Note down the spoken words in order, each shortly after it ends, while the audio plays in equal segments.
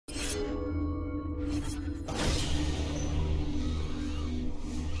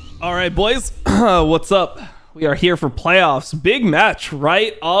All right, boys. What's up? We are here for playoffs. Big match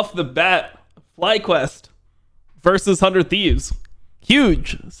right off the bat. FlyQuest versus 100 Thieves.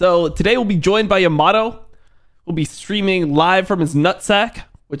 Huge. So today we'll be joined by Yamato. We'll be streaming live from his nutsack,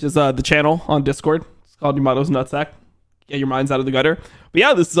 which is the channel on Discord. It's called Yamato's Nutsack. Get your minds out of the gutter. But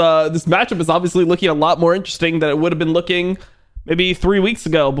yeah, this matchup is obviously looking a lot more interesting than it would have been looking maybe 3 weeks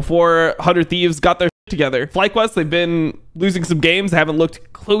ago before 100 Thieves got their shit together. FlyQuest, they've been losing some games. They haven't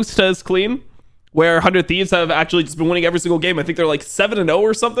looked close to as clean, where 100 Thieves have actually just been winning every single game. I think they're like 7-0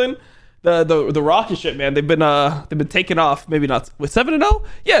 or something. The rocket ship, man. They've been taking off. Maybe not with 7-0.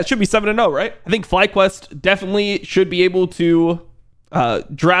 Yeah, it should be 7-0, right? I think FlyQuest definitely should be able to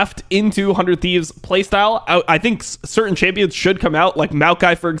draft into 100 Thieves playstyle. I think certain champions should come out, like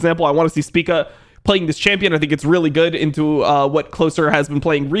Maokai, for example. I want to see Spica playing this champion. I think it's really good into what Closer has been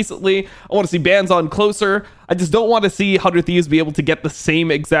playing recently. I want to see bans on Closer. I just don't want to see 100 Thieves be able to get the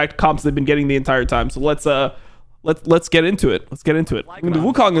same exact comps they've been getting the entire time. So let's get into it. Let's get into it. I mean, the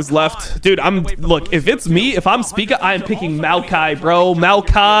Wukong is left. Dude, look, if it's me, if I'm Spica, I'm picking Maokai, bro.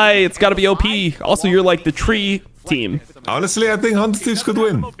 Maokai, it's got to be OP. Also, you're like the tree team. Honestly, I think 100 Thieves could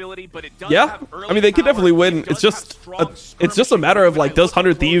win. Yeah, I mean, they could definitely win. It's just a matter of like, does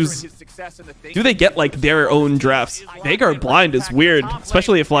 100 Thieves, do they get like their own drafts? Veigar blind is weird,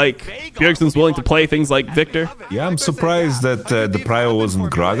 especially if like Bjergsen's willing to play things like Victor. Yeah, I'm surprised that the prio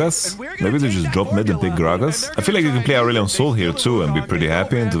wasn't Gragas. Maybe they just drop mid and pick Gragas. I feel like you can play Aurelion Sol here too and be pretty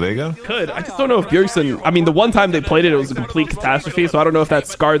happy into Veigar. Could. I just don't know if Bjergsen, I mean, the one time they played it, it was a complete catastrophe, so I don't know if that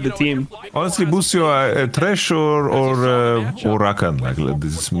scarred the team. Honestly, Busio, Thresh or Rakan, like,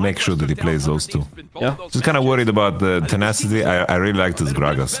 just make sure that he plays those two. Yeah. Just kind of worried about the tenacity. I really like this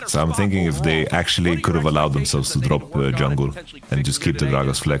Gragas, so I'm thinking if they actually could have allowed themselves to drop jungle and just keep the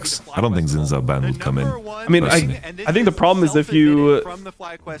Gragas flex. I don't think Zinza ban would come in. I mean, I think the problem is if you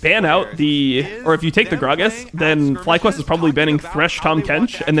ban out or if you take the Gragas, then FlyQuest is probably banning Thresh, Tahm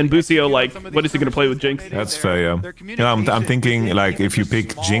Kench, and then Busio, like, what is he going to play with Jinx? That's fair, yeah. Yeah, I'm thinking, like, if you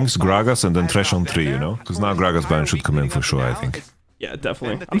pick Jinx, Gragas, and then Thresh on 3, you know? Because now Gragas ban should come in for sure, I think. Yeah,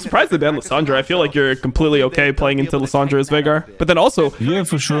 definitely. I'm surprised they banned Lissandra. I feel like you're completely okay playing into Lissandra as Veigar. But then also, yeah,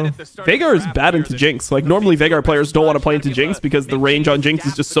 for sure, Veigar is bad into Jinx. Like, normally Veigar players don't want to play into Jinx because the range on Jinx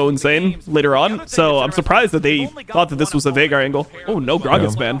is just so insane later on. So I'm surprised that they thought that this was a Veigar angle. Oh, no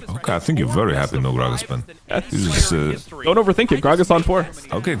Gragas ban. Okay, I think you're very happy no Gragas ban. Don't overthink it. Gragas on 4.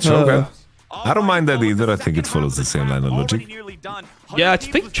 Okay, Cho'Gath. I don't mind that either. I think it follows the same line of logic. Yeah, I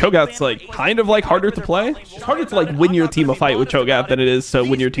think Cho'Gath's like kind of like harder to play. It's harder to like win your team a fight with Cho'Gath than it is to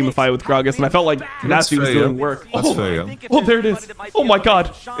win your team a fight with Gragas. And I felt like Nasty was doing work. That's fair, yeah. Oh, there it is. Oh my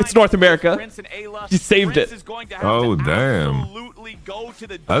God, it's North America. He saved it. Oh damn.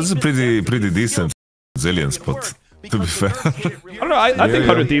 That's a pretty decent Zillion spot, to be fair. I don't know. I think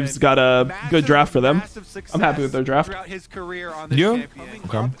 100 Thieves got a good draft for them. I'm happy with their draft. Yeah.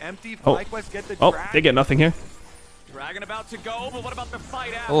 Okay. Oh, they get nothing here.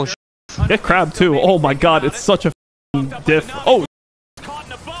 Oh, get Crab too. Oh my God, it's such a diff. Oh.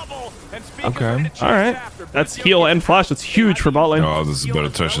 Okay. All right. That's heal and flash. That's huge for bot lane. Oh, this is better.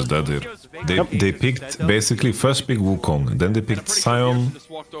 Thresh is dead here. They picked basically first pick Wukong, then they picked Sion,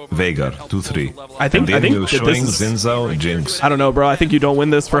 Veigar, 2-3. I think that this is Zinzao, Jinx. I don't know, bro. I think you don't win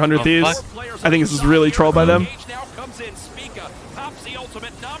this for 100 Thieves. I think this is really trolled by them.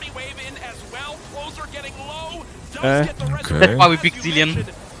 Okay. That's why we picked Zillion.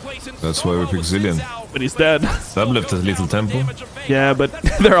 That's why we picked Zillion. But he's dead. Sub left a little tempo. Yeah, but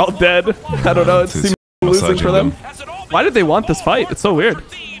they're all dead. I don't know. It seems losing for them. Why did they want this fight? It's so weird.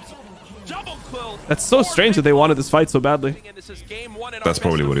 That's so strange that they wanted this fight so badly. That's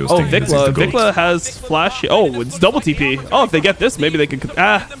probably what he was thinking. Oh, Vikla has flash. Oh, it's double TP. Oh, if they get this, maybe they could.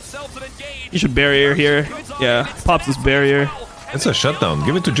 You should barrier here. Yeah, pops this barrier. It's a shutdown.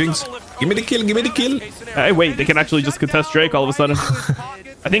 Give it to Jinx. Give me the kill. Give me the kill. Hey, wait. They can actually just contest Drake all of a sudden.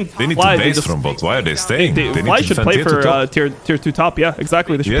 I think they need to base from bot. Why are they staying? Fly should play for tier 2 top. Yeah,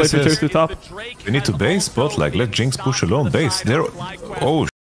 exactly. They should play for tier 2 top. They need to base bot. Like, let Jinx push alone. Base.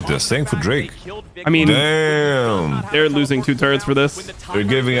 They're staying for Drake. I mean, damn. They're losing 2 turrets for this. They're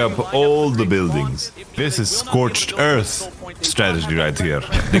giving up all the buildings. This is scorched earth strategy right here.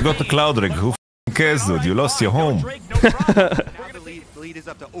 They got the Cloud Rig. Who cares, dude? You lost your home.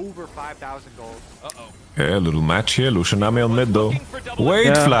 Yeah, a little match here. Lucianami on mid though.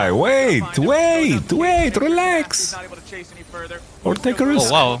 Wait, Fly. Wait. Relax. Or take a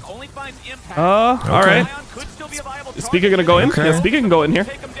risk. Oh, wow. All right. Is Spica gonna go in? Okay. Yeah, Spica can go in here.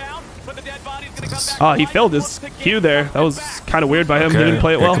 Oh, he failed his Q there. That was kind of weird by him. He didn't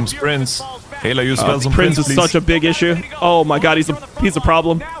play it well. Here comes Prince. Hela, use spells on Prince Prince, is such a big issue. Oh my God, he's a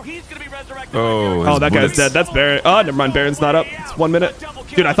problem. Oh, that guy's dead. That's Baron. Oh, never mind. Baron's not up. It's 1 minute.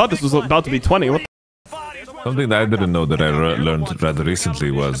 Dude, I thought this was about to be 20. What the Something that I didn't know that I learned rather recently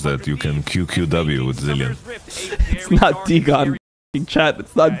was that you can QQW with Zilean. It's not D-Gon. Chat,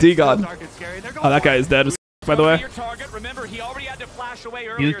 it's not D-Gon. Oh, that guy is dead, by the way.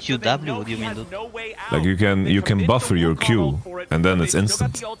 UQW, what do you mean, dude? Like you can buffer your Q and then it's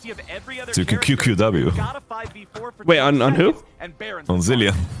instant. So you can QQW Wait, on who? on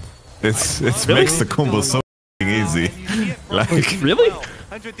Zilean. It makes the combo so easy. Like Really?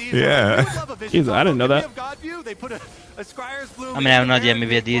 yeah. Jeez, I didn't know that. I mean, I have no idea.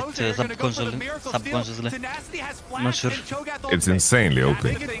 Maybe I did it subconsciously. I'm not sure. It's insanely OP.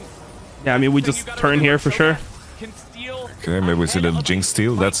 Yeah, I mean, we just turn here for sure. Okay, maybe it's a little Jinx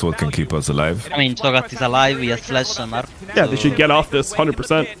steal. That's what can keep us alive. I mean, Cho'Gath is alive. He has flash and arc. Yeah, they should get off this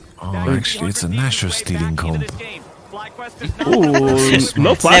 100%. Oh, actually, it's a Nashor stealing comp. Ooh,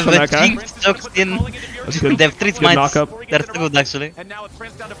 no flash on that guy. They have 3 smites. knockup. They're so good, actually.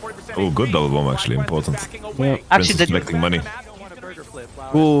 Oh, good double bomb actually, important. Yeah. Actually, Prince is collecting money.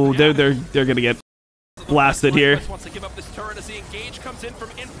 Ooh, they're gonna get blasted here.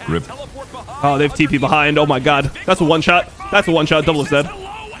 Rip. Oh, they have TP behind. Oh my god. That's a one shot. That's a one shot. Double is dead.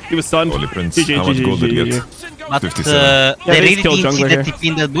 He was stunned. Holy Prince. GG, How much GG, gold did you GG. get? But 57. Yeah, they they really killed didn't see jungler the here. TP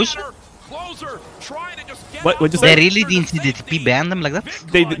in the bush. What'd you They say? really didn't see the TP ban them like that.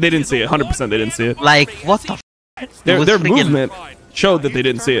 They didn't see it. 100% they didn't see it. Like, what the f? Their movement showed that they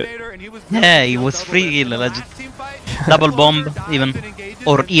didn't see it. Yeah, he was free, legit. Double bomb, even.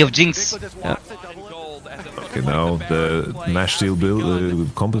 Or E of Jinx. Yeah. Okay, now the Nash steal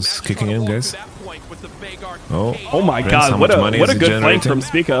build comp is kicking in, guys. Oh, Oh my Prince, god, how what much a money what is a he good flank generating? from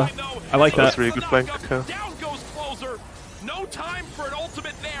Spica. I like that. That's a really good flank. Yeah.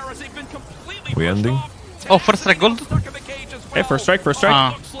 We ending? Oh, first strike gold. Hey, first strike, first strike.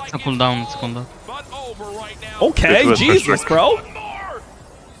 Ah, it's a cooldown, it's a cooldown. Okay, It was first Jesus, strike. bro.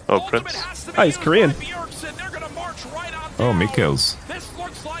 Oh, Prince. Oh, he's Korean. Oh, Mikhails.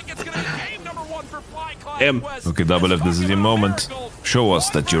 Him. Okay, Double F, this is your moment. Show us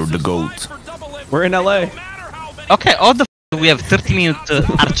that you're the GOAT. We're in LA. Okay, all the we have 30-minute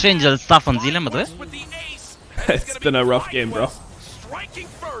Archangel stuff on Zilean, by the way. It's been a rough game, bro.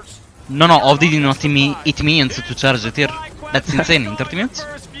 No, all they did not eat minions to charge it here. That's insane, in 30 minutes?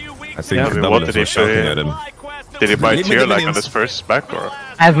 I think Yeah. Double What F did he was shouting say? at him. Did he buy Give me tier the like on minions. his first back or?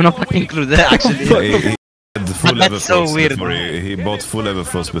 I have no fucking clue there, actually. He had the full That's so Everfrost weird. before he bought full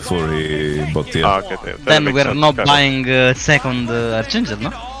Everfrost before he bought the Ah, okay. that Then makes we're sense, not kinda. buying second Archangel,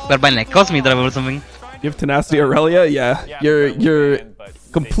 no? We're buying like Cosmic Driver or something. You have Tenacity Aurelia? Yeah. You're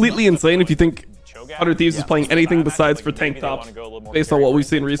completely insane if you think 100 Thieves is playing anything besides for tank top, based on what we've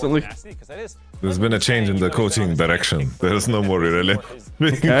seen recently. There's been a change in the coaching direction. There's no more Irelia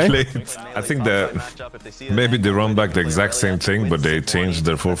being Okay. played. I think that maybe they run back the exact same thing, but they changed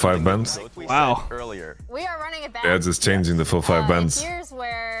their 4-5 bands. Wow. We are running it back. They're just changing the 4-5 bands. Here's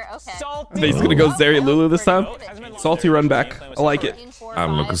where, okay. I think he's gonna go Zeri Lulu this time. Salty run back. I like it. I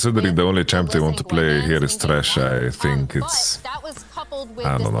don't know, considering the only champ they want to play here is Trash, I think it's...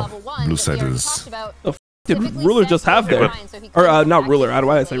 I don't know. Blue side is... Did Ruler just have there? Or, not Ruler. How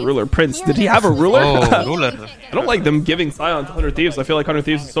do I say Ruler? Prince. Did he have a Ruler? Oh, ruler. I don't like them giving Scion to 100 Thieves. I feel like 100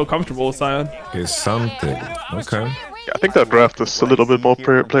 Thieves is so comfortable with Scion. Is something. Okay. Yeah, I think that draft is a little bit more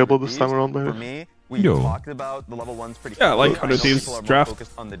playable this time around, maybe. Yo. Yeah, I like 100 Thieves draft. I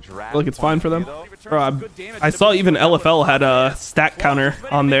feel like it's fine for them. I saw even LFL had a stack counter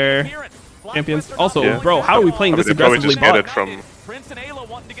on their champions. Also, Yeah. bro, how are we playing I mean, this they probably aggressively just get it bot? from.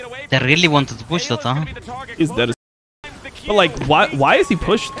 They really wanted to push that, huh? He's dead as But like, why is he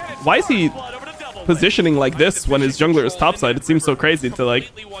pushed? Why is he positioning like this when his jungler is topside? It seems so crazy to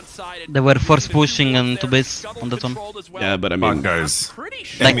like... They were force pushing into base on that one. Yeah, but I Fuck, mean... guys.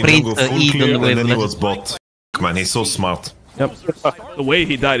 Like Amy Prince Jungle full Eid clear, on the and wave. then he Like, was bot. Man, he's so smart. Yep. The way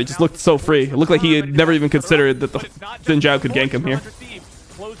he died, it just looked so free. It looked like he had never even considered that the Xin Zhao could gank him here.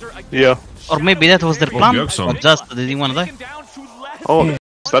 Yeah. or maybe that was their plan. Bjergsen. Or just they didn't want to die. Oh, is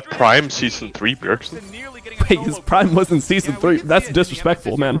that Prime Season 3 Bjergsen? Wait, his prime was in season 3. That's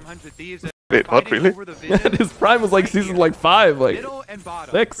disrespectful, man. Wait, what, really? His prime was like season like 5, like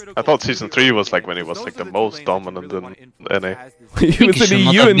 6. I thought Season 3 was like when he was like the most dominant in NA. He was should in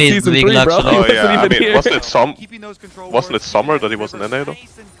not EU have in made season the 3, league, bro. He actually. Oh wasn't yeah, I even mean, here. wasn't it summer that he was in NA though?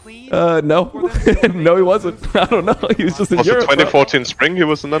 No. No, he wasn't. I don't know. He was just in Was it Europe. bro. 2014 spring he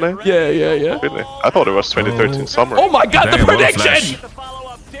was in NA? Yeah. Really? I thought it was 2013 summer. Oh my god, the Damn, what a prediction!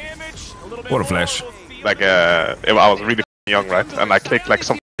 What a flash. Like, I was really young, right? And I clicked like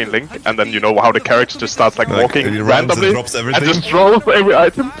some link, and then you know how the character just starts like walking he runs and randomly drops and everything. just throws every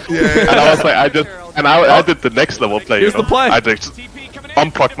item. And I was like, I did the next level play. Here's you know? the play. I just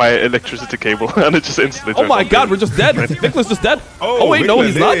unplugged my electricity cable and it just instantly. Oh turned my on. god, we're just dead. Nicholas just dead. Oh, Oh wait, no, Nicholas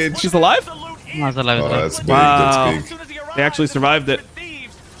he's not. did. He's alive? No, it's alive, Oh, it's alive. that's big. Wow. That's big. They actually survived it.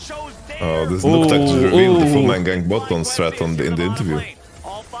 Oh, this looked like to Ooh, reveal the ooh. full man gang bot on strat in the interview.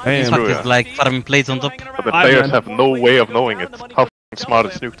 This Damn. fuck is like farming plates on top. But the Hi, players man. have no way of knowing it. How smart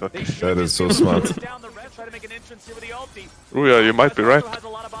is Nuke that? That is so smart. Ruya, you might be right.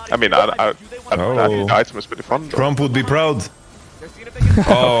 I mean, I think Oh. the item is pretty fun. Though. Trump would be proud.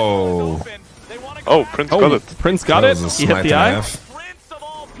 Oh, Oh, Prince got Oh, it. Prince got that it. was a He hit smite the and a eye. half.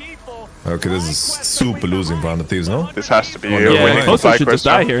 Okay, this is super losing for Under Thieves, no? This has to be Oh, a yeah, winning yeah. for Closer should just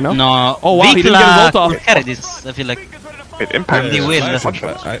FlyQuest. die here, no? No. Oh, wow, he didn't get his ult off. could carry this, I feel like. It impacted. He will.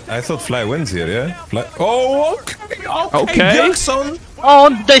 I thought Fly wins here, yeah? Fly. Oh, okay. Okay. Björkson. Oh,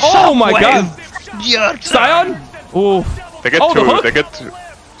 the Oh my shockwave! god. Björk! Sion? Ooh. They get Oh, the two. hook? They get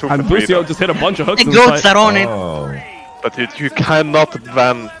two And for three. Lucio though. just hit a bunch of hooks The in the goats fight. are on it. Oh. But you cannot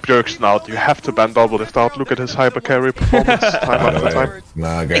ban Björkson out. You have to ban Double Lift out. Look at his hyper carry performance time after time.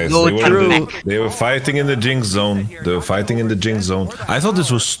 Nah, guys, go they were fighting in the Jinx zone. They were fighting in the Jinx zone. I thought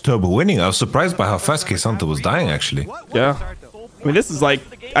this was turbo winning. I was surprised by how fast kha'zix was dying, actually. Yeah. I mean, this is like,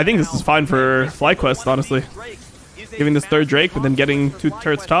 I think this is fine for FlyQuest, honestly. Giving this third Drake, but then getting 2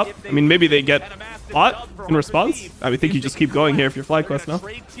 turrets top. I mean, maybe they get hot in response. I would think you just keep going here if you're FlyQuest, no?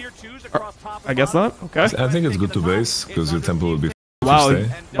 Or, I guess not. Okay. I think it's good to base, because your tempo will be Wow. to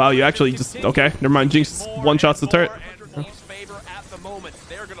stay. Wow, you actually just, okay. Never mind. Jinx one-shots the turret.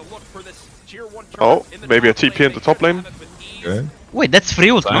 Oh, maybe a TP in the top lane. Okay. Wait, that's free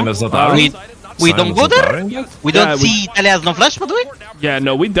ult, Sion no? is not out. We Sion don't is go not there? outing. We don't Yeah, see Talia has no flash, by the way? Yeah,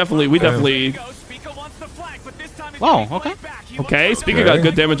 no, we definitely, Wow, okay. okay. Speaker Okay. got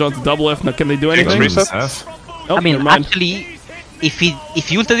good damage onto double lift. Now, can they do anything? reset. Half. Nope, I mean, never mind. actually, if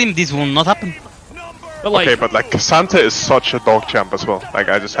you ulted him, this will not happen. But like, Okay, but like Cassandra is such a dog champ as well. Like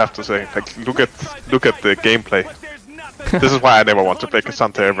I just have to say, like look at the gameplay. This is why I never want to play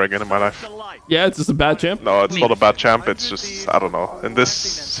Cassandra ever again in my life. yeah, it's just a bad champ. No, it's not a bad champ. It's just I don't know. In this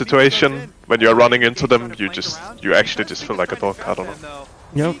situation, when you're running into them, you actually just feel like a dog. I don't know.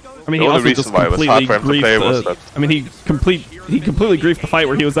 Yep. I mean, The he only also reason just why it was hard completely for him to play griefed. was that- I mean, he completely griefed the fight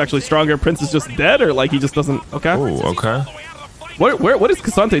where he was actually stronger. Prince is just dead, or like he just doesn't. Okay. Oh, okay. What is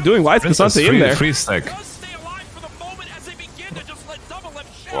Cassante doing? Why is Princess Cassante in there? free stack.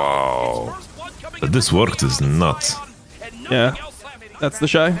 Wow. But this worked is nuts. Yeah, that's the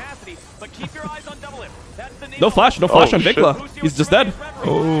shy. No flash on shit. Vikla. He's just dead.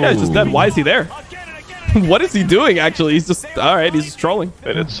 Oh. Yeah, he's just dead. Why is he there? What is he doing? Actually, he's just all right. He's just trolling.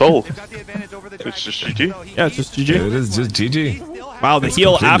 And it's sold. It's just GG. Yeah, it's just It GG. is just GG. Wow, the It's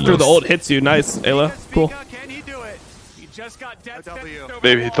heal completely after the lost. ult hits you. Nice, Ayla. Cool.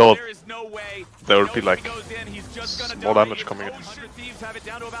 Maybe he thought there would be like more damage coming in.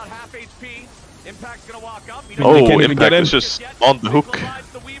 Oh, They can't even Impact get in. is just on the hook.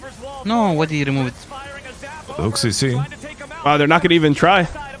 No, why did you remove it? The hook CC. Wow, they're not gonna even try.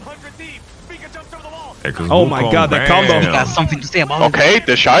 Echoes Oh my Wukong, god, that combo. bam. Got something to say about it. Okay,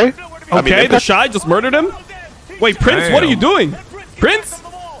 the shy. Okay, the shy just murdered him. Wait, Prince, what are you doing? Prince?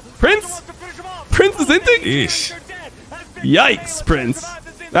 Prince? Prince is inting? Eesh. Yikes, Prince.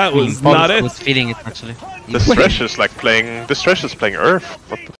 That was Paul not it. was feeling it, actually. The Thresh is like playing. The Thresh is playing Earth.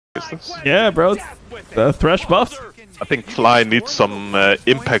 What the f is this? Yeah, bro. The Thresh buffs. I think Fly needs some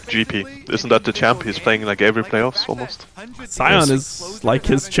Impact GP. Isn't that the champ he's playing like every playoffs almost? Sion is like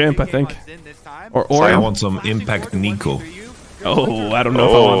his champ, I think. Or I Orion. want some Impact Nico. Oh, I don't know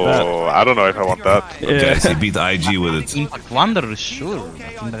if I want that. Oh, I don't know if I want that. Yeah. Guys, he beat IG with it. Impact Wunder, sure.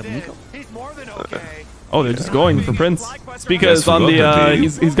 Impact Nico. Oh, they're just going for Prince. Speaker Yes, is on forgot the. that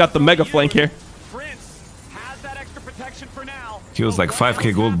he- He's got the mega flank here. He was like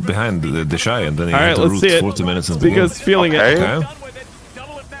 5k gold behind the shy, and then he All had right, to let's root see it. 40 minutes into the game. Speaker's feeling Okay. it. Okay.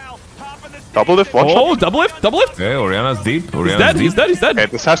 Double lift, one Oh, shot. double lift, double lift. Okay, Oriana's deep. He's Oriana's dead. deep. He's dead. He's dead.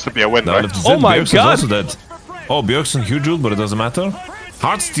 Okay, this has to be a win, Now right? left is Oh dead. my Björksen's god. also dead. Oh, Björksen huge ult, but it doesn't matter.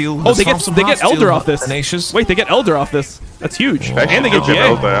 Heart steal. Oh, they get Elder off this. Tenacious. Wait, they get Elder off this. That's huge. Actually, And they get did GA.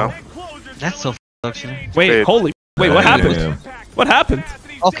 Elder, yeah. That's so actually. Wait, Wait. holy. Wait, what happened? Yeah. What happened?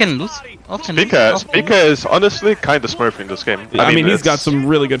 All can lose. All can lose. Speaker is honestly kind of smurfing this game. I mean, he's it's- got some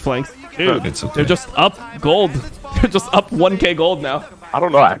really good flanks. Dude, It's okay. they're just up gold. They're just up 1k gold now. I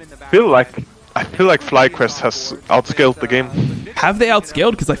don't know. I feel like FlyQuest has outscaled the game. Have they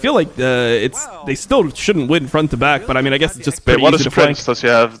outscaled? Because I feel like they still shouldn't win front to back. But I mean, I guess it's just Wait, pretty what easy is to the Prince?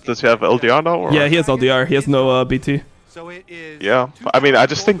 flank. Does he have LDR now? Or? Yeah, he has LDR. He has no BT. Yeah, I mean, I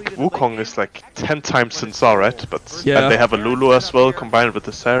just think Wukong is like 10 times Sinzar, right? But Yeah. and they have a Lulu as well, combined with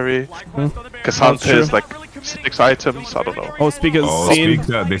the Sari. Cassante true. is like 6 items, I don't know. Oh, speak of Oh, scene. speak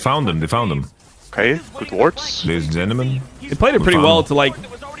that. They found them. They found them. Okay, good wards. Ladies and gentlemen. They played it pretty found well him. to like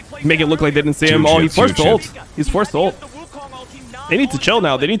make it look like they didn't see him. Huge Oh, he hit, forced the huge ult. hit. He's forced the ult. They need to chill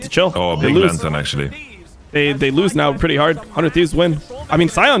now. They need to chill. Oh, they big lose. lantern actually. They lose now pretty hard. 100 Thieves win. I mean,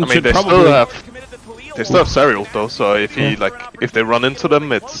 Sion I mean, should they probably. still have Sari ult though, so if he if they run into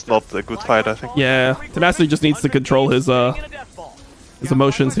them, it's not a good fight, I think. Yeah, Tenacity just needs to control his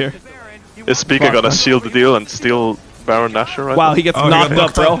emotions here. Is Speaker gonna seal the deal and steal Baron Nashor right Wow, now? he gets Oh, he knocked got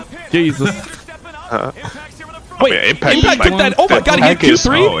up, bro. Jesus. Wait, Yeah, Impact Impact took that. Oh my god, he hit Impact is-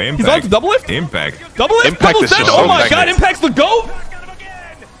 Q3. Oh, He's on Impact. to double lift. Impact. Double lift. Impact Double's is dead. just Oh so my god, magnet. Impact's the GOAT.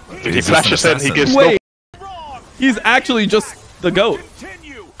 He He's flashes just an in, he assassin. gives Wait. He's actually just the GOAT.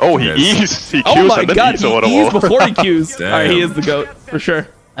 Oh, he Yes. E's, he Oh Q's my and then god, E's he over the E's wall. before he Q's. Alright, he Damn. is the GOAT, for sure.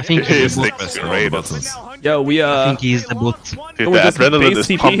 I think He he's is the the bot. Pressing all the greatest. buttons. Yo, we I think he's the bot. Dude, we the just adrenaline base is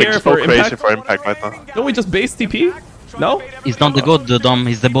TP pumping here so for crazy Impact? for Impact right now. Don't we just base TP? No? He's not the god, the Dom.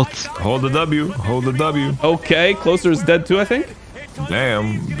 He's the bot. Hold the W. Hold the W. Okay, Closer is dead too, I think.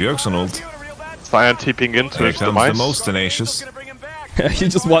 Damn. Bjergsen ult. Cyan TPing into Here his comes demise. the most tenacious. He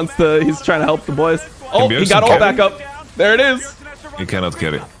just wants to. He's trying to help the boys. Oh, he Bjergsen got all carry? back up. There it is. He cannot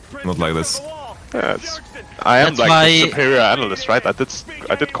carry. Not like this. Yeah, I am That's like why- the superior analyst, right? I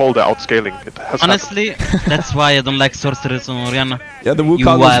did call the outscaling. It has Honestly, that's why I don't like sorcerers on Orianna. Yeah, the You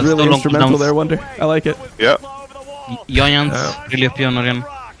Wukong have was really so long instrumental cooldowns. there, Wunder. I like it. happened. Yeah. Giants really OP on Orianna.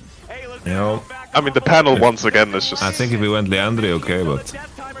 You know, I mean, the panel once again is just. I think if we went Leandri, okay, but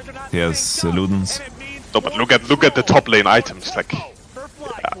he has Ludens. No, but look at the top lane items. Like,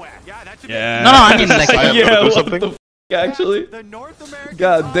 Yeah. No, I mean like Cyan Yeah, gonna do what something. the actually?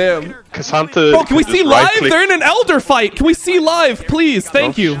 God damn. Cassante. Bro, can we just see live? right-click- They're in an Elder fight. Can we see live, please?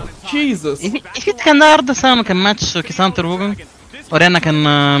 Thank you. Jesus. if it can hard sound can match Kisanter Wogan. Orianna can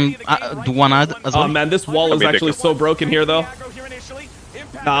do one ad as well. Oh man, this wall is mean, they actually could- so broken here, though.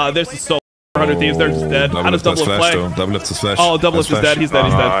 Nah, this is so 100 Thieves. They're just dead. How does double flash play? though. Double lift is flash. Oh, double That's lift is dead. He's dead.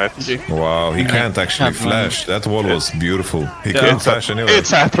 He's Alright. dead. GG. Wow, he can't actually Can't run. flash. That wall was beautiful. He Yeah. can't flash anyway.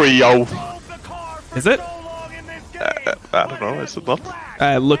 It's a 3-0. Is it? I don't know. Is it not?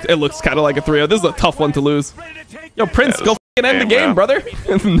 It looks kind of like a 3-0. This is a tough one to lose. Yo, Prince, Yeah, go this f***ing end the game, game, man. brother.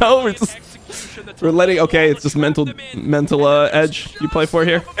 No, we're letting. Okay, it's just mental edge you play for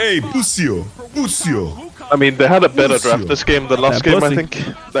here. Hey, Bucio! Bucio! I mean, they had a better Pussy. draft this game than last That game. I pussy.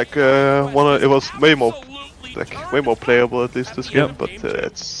 think. Like, it was way more playable at least this game. Yep. But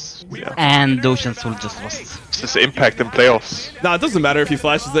it's And Ocean's Soul just lost. it's just impact in playoffs. Nah, it doesn't matter if he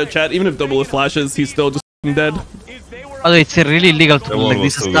flashes that chat. Even if double flashes, he's still just f***ing dead. Although it's really illegal to The play wall like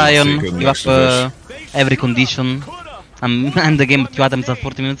was this so as good, so Sion, you couldn't give up actually every condition, and the game with 2 items at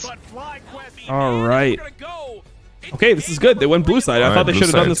 40 minutes. All right. Okay, this is good. They went blue side. I thought they should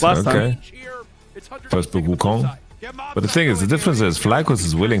have done this last time. First pick Wukong. But the thing is, the difference is Flacos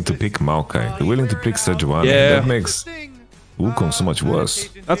is willing to pick Maokai. They're willing to pick Sejuani. Yeah. That makes Wukong so much worse.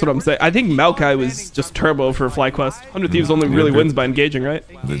 That's what I'm saying. I think Maokai was just turbo for FlyQuest. 100 Thieves only really wins by engaging, right?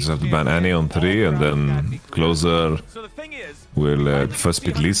 They just have to ban Annie on 3 and then Closer will first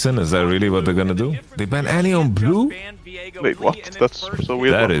pick Lee Sin. Is that really what they're gonna do? They ban Annie on blue? Wait, what? That's so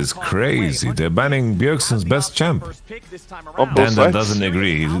weird. That is crazy. They're banning Bjergsen's best champ. On both Dan sides. doesn't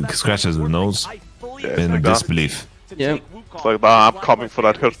agree. He scratches his nose Yeah, it's in like that. disbelief. Yeah. It's like, nah, I'm coming for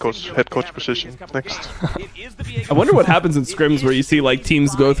that head coach position next. I wonder what happens in scrims where you see like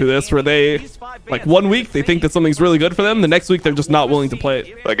teams go through this, where they, like 1 week they think that something's really good for them, the next week they're just not willing to play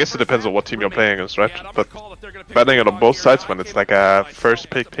it. I guess it depends on what team you're playing against, right? But banning it on both sides when it's like a first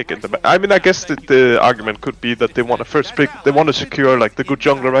pick in the. I mean, I guess the argument could be that they want a first pick. They want to secure like the good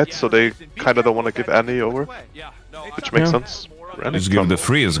jungler, right? So they kind of don't want to give Annie over, which makes Yeah. sense. For Annie. Just give the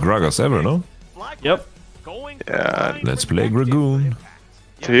freest Gragas ever, no? Yep. Yeah, Let's play Dragoon.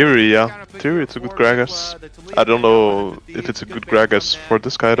 theory, yeah. Theory, it's a good Gragas. I don't know if it's a good Gragas for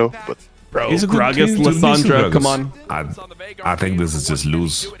this guy though, but Bro, He's a good Gragas, he's a decent Lissandra, Gragas. come on. I think this is just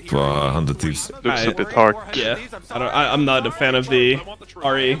lose for 100 Thieves. looks a bit hard. Yeah. I'm not a fan of the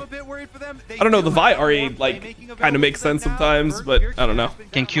RE. I don't know, the Vi RE, like, kind of makes sense sometimes, but I don't know.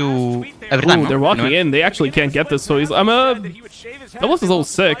 Can queue every time. Ooh, they're walking in. They actually can't get this, so he's. Doubles is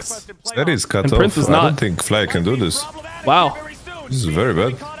 06. That is cut And off. Prince is I not. don't think Fly can do this. Wow. This is very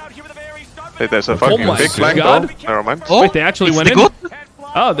bad. Hey, there's a fucking my big flank God. though. Never mind. Oh, Wait, they actually it's went the in? goat?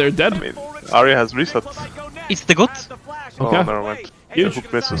 Oh, they're dead. I mean, Arya has reset. It's the goat? Okay. Oh, never mind. Huge. The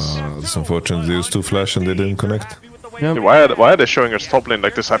hook misses. It's unfortunate they used 2 flash and they didn't connect. Yeah. Why are they showing us top lane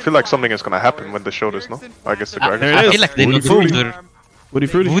like this? I feel like something is gonna happen when they show this, no? I guess the there Gragas. it I is. feel like they know Woody the Fruity. Wunder. Woody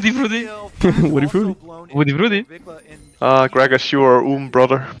Fruity. Woody Fruity. Woody Fruity. Woody Fruity. Gragas, you are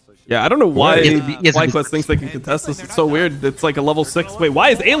brother. Yeah, I don't know why Yes, FlyQuest thinks they can contest this. It's so weird. It's like a level 6. Wait, why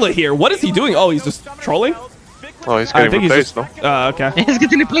is Ayla here? What is he doing? Oh, he's just trolling? Oh, he's I getting think he's replaced, just... no? okay. He's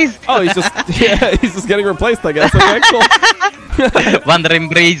getting replaced. Oh, he's just... Yeah, he's just getting replaced, I guess. Okay, cool. Wunder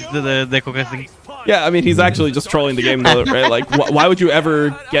embraced the kha'zix. Yeah, I mean, he's actually just trolling the game, though, right? Like, why would you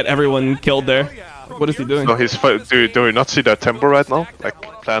ever get everyone killed there? What is he doing? No, he's do you not see that tempo right now? Like,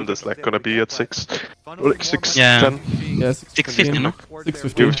 planned is like gonna be at 6. Or like 6, Yeah. 10. Yeah, 650, no?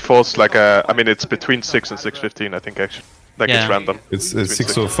 615. It falls like a... I mean, it's between 6 and 6:15, I think, actually. Like, Yeah. it's random. It's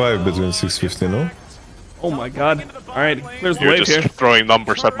 6:05 between 6:50, no? Oh my god. Alright, clears the You're wave just here. throwing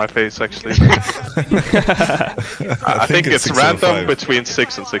numbers at my face, actually. I think it's 6:05. random between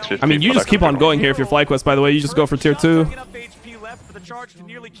 6 and 6:15. I mean, you but just I keep could be on wrong. going here if you're FlyQuest, by the way. You just go for tier 2.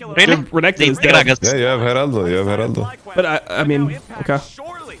 Really? Renekton is They dead. Gragas. Yeah, you have Heraldo, you have Heraldo. But I mean, okay.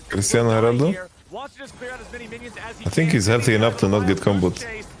 Cristiano Heraldo? I think he's healthy enough to not get comboed.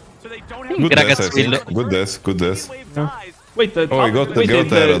 Good Gragas death, I think. will- Good death, good death. Wait, the Oh, he got the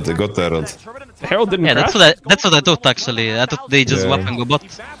Herald, he got the Herald. Herald didn't Yeah, crash? that's what I thought actually. I thought they just Yeah. wap and go bot.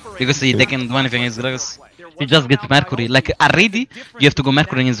 Because they can do anything against Gragas. You just get Mercury. Like already, you have to go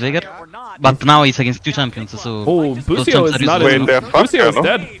Mercury against Veigar. But now he's against 2 champions, so... Oh, those Busio champs is are not useless. in. Wait, they're fucked, Busio is no?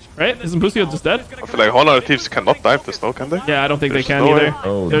 dead, right? Isn't Busio just dead? I feel like Honor Thieves cannot dive this, no? Can they? Yeah, I don't think they There's can no either. way.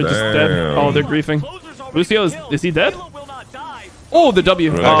 Oh, They're just dead. damn. Oh, they're griefing. Busio is he dead? Oh, the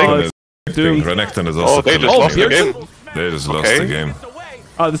W. Renekton is doomed. Renekton is also Oh, they just Oh, lost the Pearson? game. They just lost Okay. the game.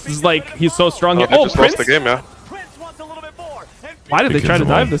 Oh, this is like he's so strong here. They Oh, just Prince. lost the game, yeah. Why did they They try to killed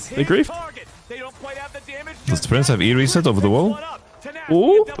them dive all. this? They griefed. Does Prince have E reset over the wall?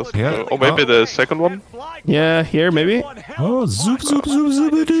 Ooh. Yeah. Or maybe the second one. Yeah, here maybe. Oh, zoop, zoop, zoop,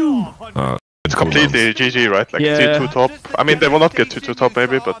 zoop, doo. It's completely GG, right? Like Yeah. T2 top. I mean, they will not get T2 top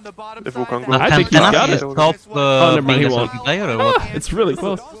maybe, but if Wukong No, goes... I think he's got Tenas it. is top never mind, being he a won't. solid player or what? It's really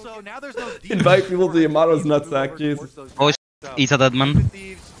close. Invite people to Yamato's nutsack, Jesus. Oh, he's a dead man.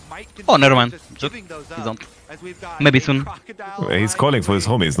 Oh, never mind. He's on. Maybe soon. He's calling for his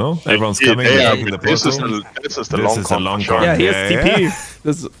homies, no? Everyone's Yeah, coming, yeah, they're taking the this is portal. this is the This long is the con, long for sure. con. Yeah, he has Yeah, TP. yeah.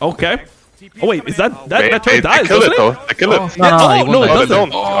 This is okay. Oh wait, is that They turret dies, kill doesn't it though. They kill it. No, Yeah, he oh, won't no, it die. Oh, they doesn't.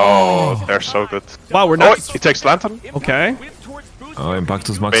 don't. Oh, they're so good. Wow, we're Oh, not. he takes Lantern. Okay. Oh,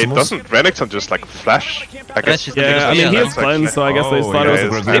 Impactus Wait, Maximus. doesn't Renekton just like flash? I guess. Flash is Yeah, I mean he Yeah, has cleanse, so I guess they Oh, thought yeah,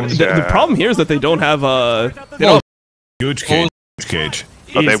 it was. it's The problem here is that they don't have they don't. Huge cage. Huge cage.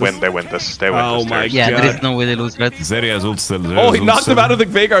 But they Jesus. win. They win this. They win Oh this. my There's- Yeah, there is God. no way they lose, right? Zeria's ult still. Oh, he knocked him out of the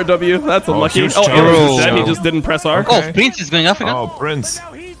Veigar W. That's unlucky. huge Oh, charge. Emperess is dead. He Oh. just didn't press R. Oh, Prince is going Africa. Oh, Prince.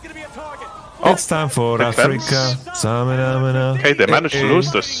 It's time for defense. Africa. Samina. Okay, they managed to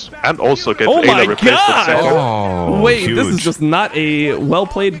lose this and also get Oh Ayla my replaced with God! Saber. Oh, Wait, this is huge. just not a well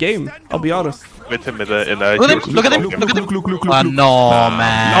played game. I'll be honest. With him in a Look at him, huge look at him, game. look at him. Look, look, Oh, no,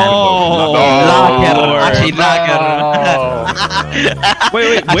 man. Oh, Lager, Lord. actually Lager.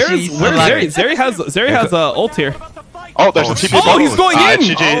 Wait, Actually, where's he's Zeri? so Zeri has ult here. Oh, there's a TP. Oh, he's going in!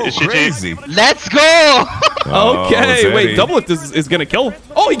 GG, Oh, it's GG. crazy. Let's go! Okay, Zeri. wait, Doublelift is gonna kill.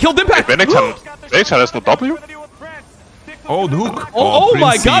 Oh, he killed Impact. Renekton has no W? Oh, the hook. Oh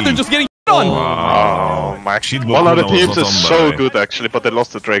my Princey. God, they're just getting on. Oh my. Shield One of the cooldown was teams not is on, by so the way. good actually, but they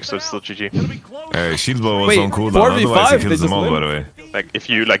lost the Drake, so it's still GG. Shield Blow was Wait, on cooldown. 4v5, Otherwise, he they kills them just all, win? by the way. Like if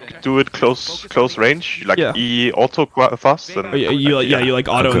you like do it close range, like Yeah. E auto fast, then Oh, you like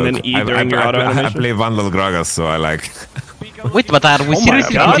auto and then E during your auto I animation. play Vandal Gragas, so I like. Wait, but are we Oh my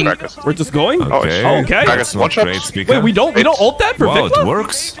seriously God. putting... We're just going. Okay. Okay. That's not One-shot. great, speaker. Wait, we don't ult that for Wow, it Vikla?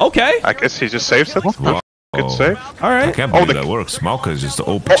 works. Okay. I guess he just saves it. Wow. Good save. All I right. can't Oh, believe the- that works. Mauka is just the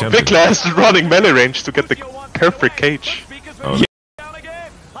OP Oh, champion. Vikla is running melee range to get the perfect cage.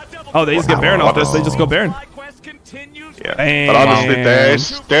 Oh, they just get Baron off this. They just go Baron. Yeah. Damn. But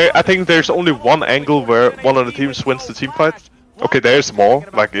honestly, I think there's only one angle where one of the teams wins the team fight. Okay, there's more.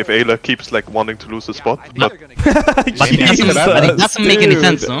 Like if Ayla keeps like wanting to lose a spot, but But it doesn't make any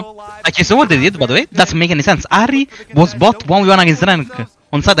sense, no? Like, you saw what they did, by the way? Doesn't make any sense. Ari was bot 1v1 against rank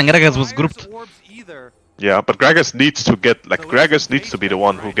on side and Gragas was grouped. yeah. But Gragas needs to get like Gragas needs to be the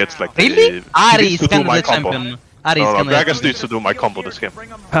one who gets like Really? the, he Ari needs is to do kind of my the combo. champion. Ari is No, kind of Gragas needs to do my combo this game.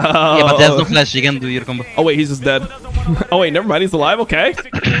 Yeah, but there's no flash, you can do your combo. Oh wait, he's just dead. Oh wait, never mind. He's alive. Okay.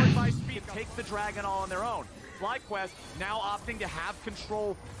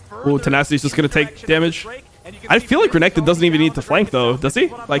 Ooh, Tenacity's just gonna take damage. I feel like Renekton doesn't even need to flank though, does he?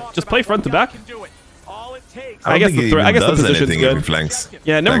 Like, just play front to back. I guess don't think the he I guess the does position's anything if he good. flanks.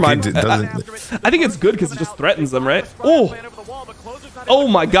 Yeah, never Like, mind. he doesn't. I think it's good because it just threatens them, right? Oh, oh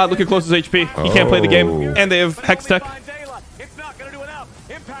my God! Look at Closer's HP. He can't play the game, Oh. and they have Hex Tech.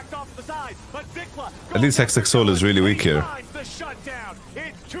 At least Hextech Soul is really weak here.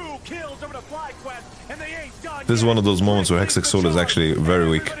 This is one of those moments where Hextech Soul is actually very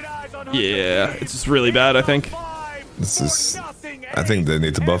weak. Yeah, it's just really bad. I think. This is. I think they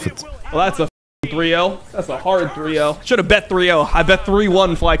need to buff it. Well, that's a 3-0. That's a hard 3-0. Should have bet 3-0. I bet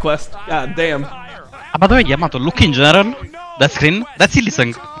 3-1 FlyQuest. God damn. By the way, Yamato, look in general. That screen, that's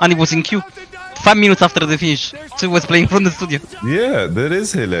Illisang. And he was in queue. 5 minutes after the finish. So he was playing from the studio. Yeah, that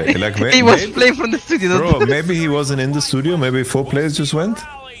is Hele. Like, He was playing from the studio. Bro, maybe he wasn't in the studio. Maybe 4 players just went.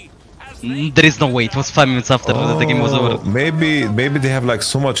 There is no way. It was 5 minutes after the game was over. Maybe they have like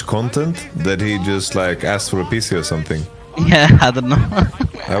so much content that he just like asked for a PC or something. Yeah, I don't know.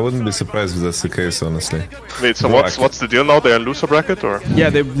 I wouldn't be surprised if that's the case, honestly. Wait, so Bro, what's the deal now? They're in loser bracket or? Yeah,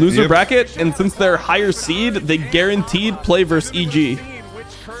 they lose their Yep. bracket, and since they're higher seed, they guaranteed play versus EG.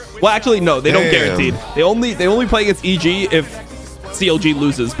 Well, actually, no, they don't Damn. guaranteed. They only play against EG if CLG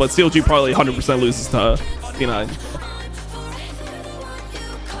loses, but CLG probably 100% loses to P9.